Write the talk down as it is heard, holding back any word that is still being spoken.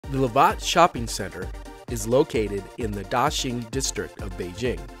The Livat Shopping Center is located in the Daxing district of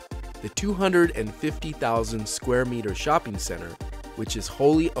Beijing. The 250,000 square meter shopping center, which is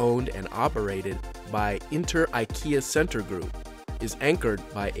wholly owned and operated by IKEA Center Group, is anchored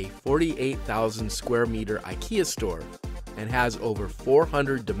by a 48,000 square meter IKEA store and has over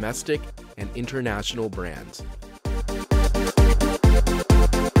 400 domestic and international brands.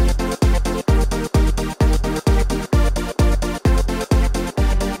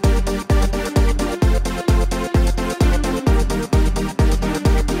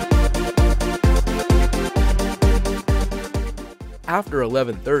 After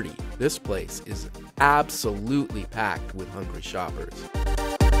 11:30, this place is absolutely packed with hungry shoppers.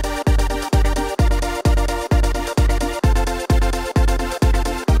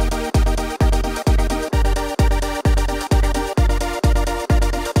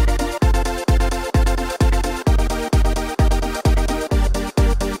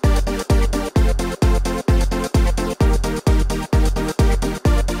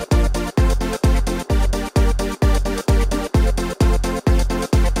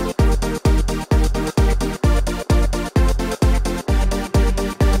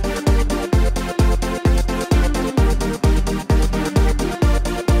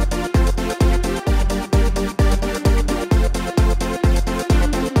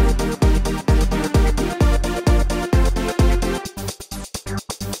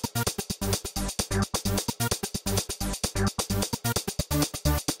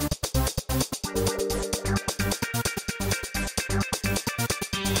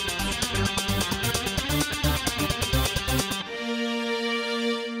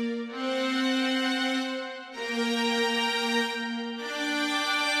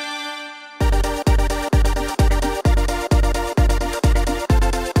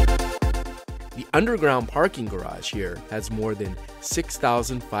 The underground parking garage here has more than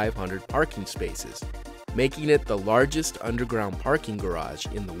 6,500 parking spaces, making it the largest underground parking garage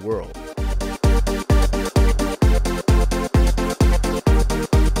in the world.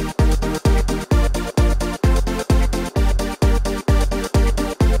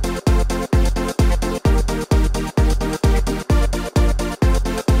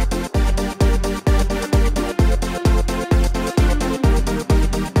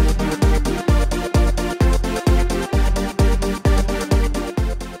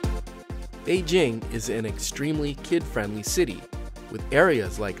 Beijing is an extremely kid-friendly city, with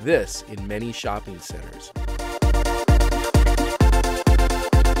areas like this in many shopping centers.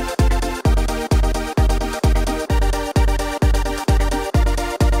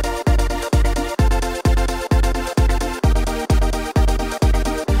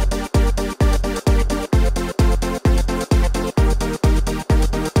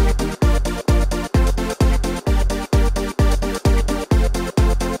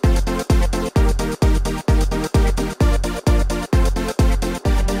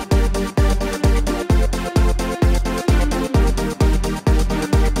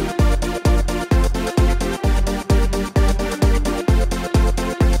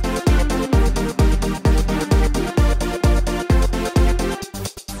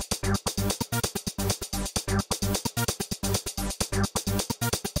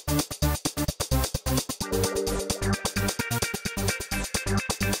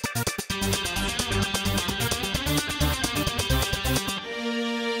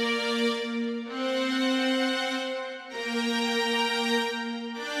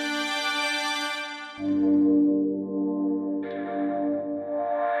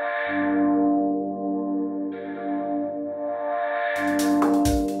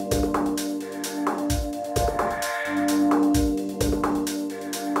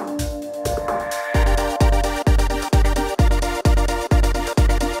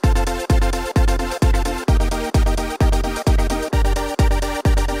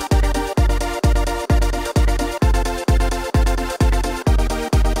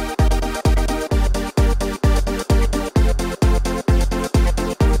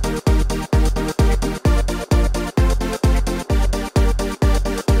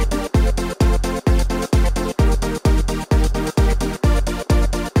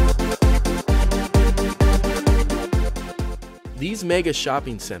 These mega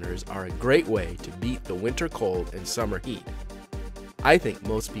shopping centers are a great way to beat the winter cold and summer heat. I think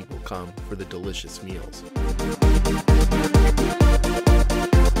most people come for the delicious meals.